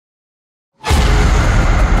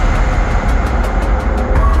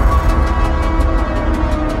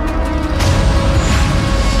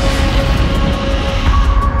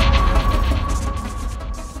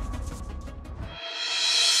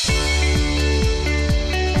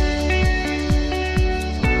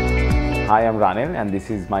Hi, I'm Ranil and this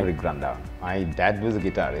is my rig rundown. My dad was a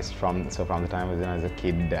guitarist from the time when I was a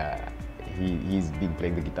kid. He's been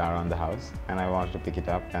playing the guitar around the house and I wanted to pick it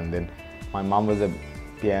up, and then my mom was a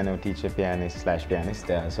piano teacher, pianist.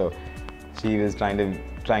 So she was trying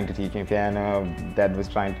to teach me piano, dad was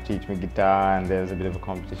trying to teach me guitar, and there was a bit of a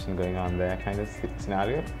competition going on there kind of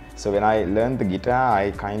scenario. So when I learned the guitar,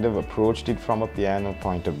 I kind of approached it from a piano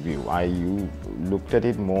point of view. I looked at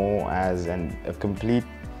it more as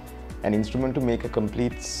an instrument to make a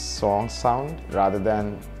complete song sound rather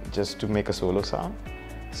than just to make a solo sound.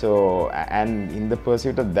 So, and in the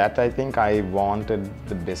pursuit of that, I think I wanted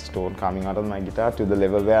the best tone coming out of my guitar to the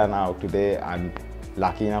level where now today I'm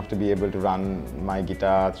lucky enough to be able to run my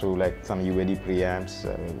guitar through like some UAD preamps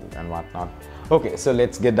and whatnot. Okay, so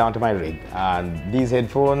let's get down to my rig. These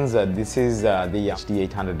headphones, this is the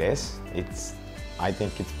HD800S. I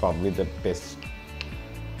think it's probably the best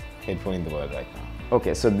headphone in the world right now.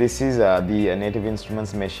 Okay, so this is the Native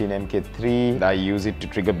Instruments Machine MK3. I use it to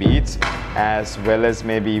trigger beats as well as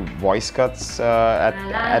maybe voice cuts at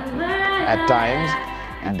times.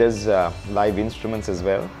 It does live instruments as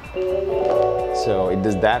well. So it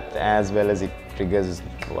does that as well as it triggers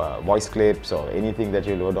voice clips or anything that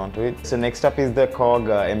you load onto it. So next up is the Korg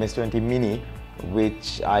MS-20 Mini,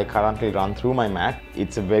 which I currently run through my Mac.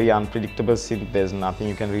 It's a very unpredictable synth. There's nothing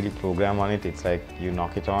you can really program on it. It's like you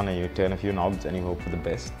knock it on and you turn a few knobs and you hope for the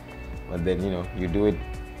best. But then, you do it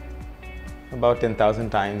about 10,000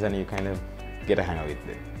 times and you kind of get a hang of it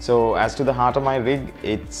then. So as to the heart of my rig,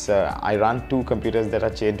 I run two computers that are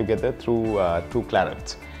chained together through two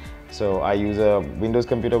Clarets. So I use a Windows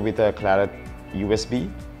computer with a Claret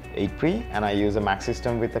USB 8 Pre, and I use a Mac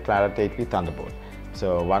system with a Claret 8P Thunderbolt.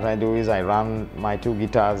 So what I do is I run my two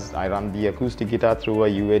guitars. I run the acoustic guitar through a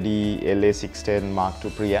UAD LA610 Mark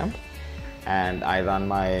II preamp, and I run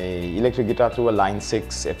my electric guitar through a Line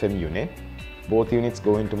 6 FM unit. Both units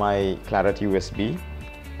go into my Claret USB,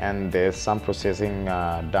 and there's some processing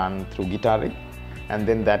done through Guitar Rig, and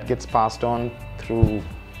then that gets passed on through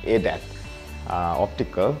ADAT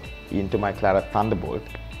optical into my Claret Thunderbolt,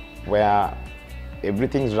 where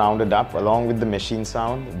everything's rounded up along with the machine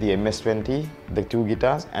sound, the MS-20, the two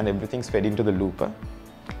guitars, and everything's fed into the looper.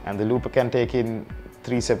 And the looper can take in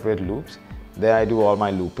 3 separate loops. There I do all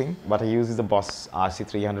my looping. What I use is the Boss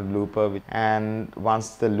RC300 looper, and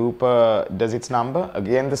once the looper does its number,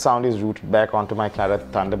 again the sound is routed back onto my Claret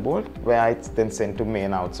Thunderbolt, where it's then sent to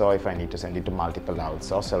main outs, or if I need to send it to multiple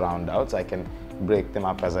outs or surround outs, I can break them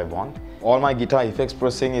up as I want. All my guitar effects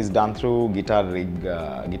processing is done through Guitar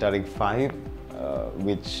Rig 5,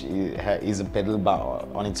 which is a pedal bar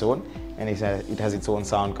on its own, and it has its own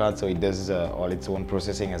sound card, so it does all its own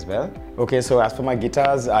processing as well. Okay, so as for my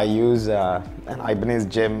guitars, I use an Ibanez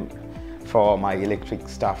Gem for my electric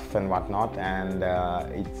stuff and whatnot, and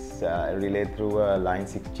it's relayed through a Line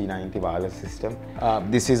 6 G90 wireless system.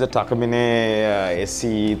 This is a Takamine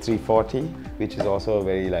SC340, which is also a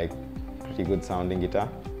very pretty good sounding guitar.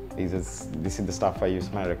 This is the stuff I use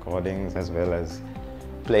for my recordings as well as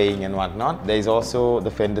playing and whatnot. There is also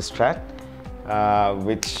the Fender Strat,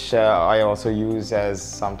 which I also use as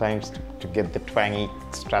sometimes to get the twangy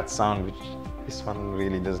Strat sound, which this one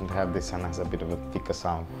really doesn't have. This one has a bit of a thicker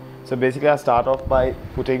sound. So basically I start off by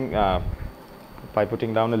putting down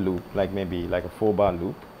a loop, maybe a 4-bar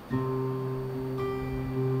loop.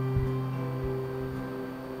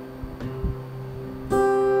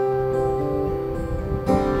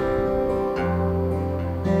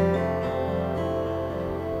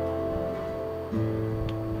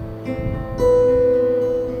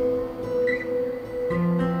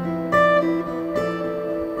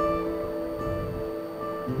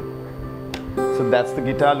 So that's the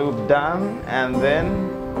guitar loop done, and then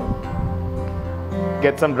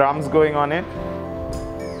get some drums going on it.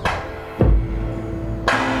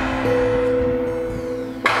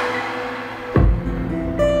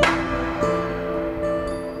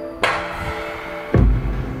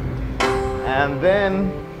 And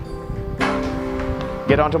then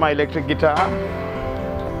get onto my electric guitar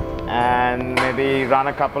and maybe run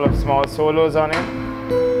a couple of small solos on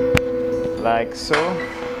it, like so.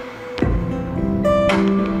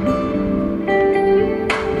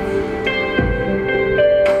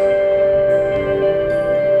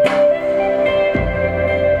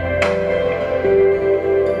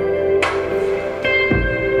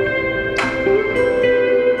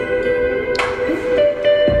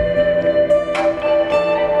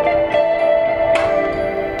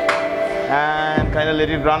 Kind of let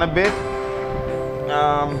it run a bit.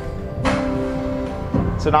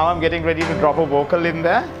 So now I'm getting ready to drop a vocal in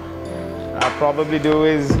there. I'll probably do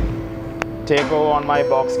is take over on my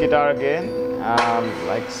box guitar again,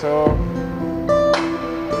 like so.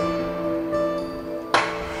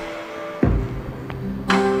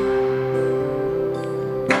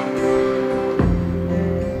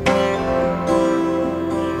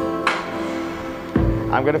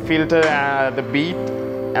 I'm going to filter the beat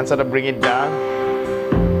and sort of bring it down,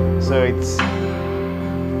 so it's,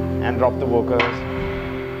 and drop the vocals.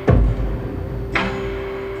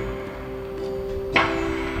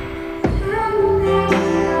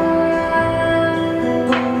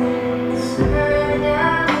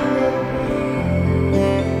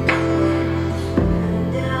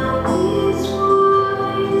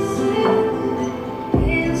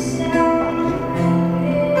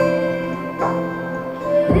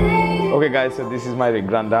 Okay guys, so this is my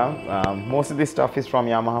rig rundown. Most of this stuff is from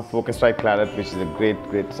Yamaha. Focusrite Claret, which is a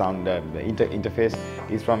great sound. The interface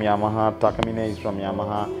is from Yamaha. Takamine is from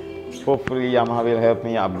Yamaha. Hopefully Yamaha will help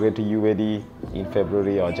me upgrade to UAD in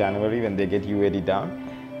February or January when they get UAD down.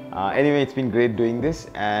 Anyway, it's been great doing this,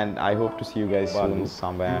 and I hope to see you guys soon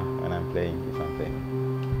somewhere when I'm playing, if I'm playing.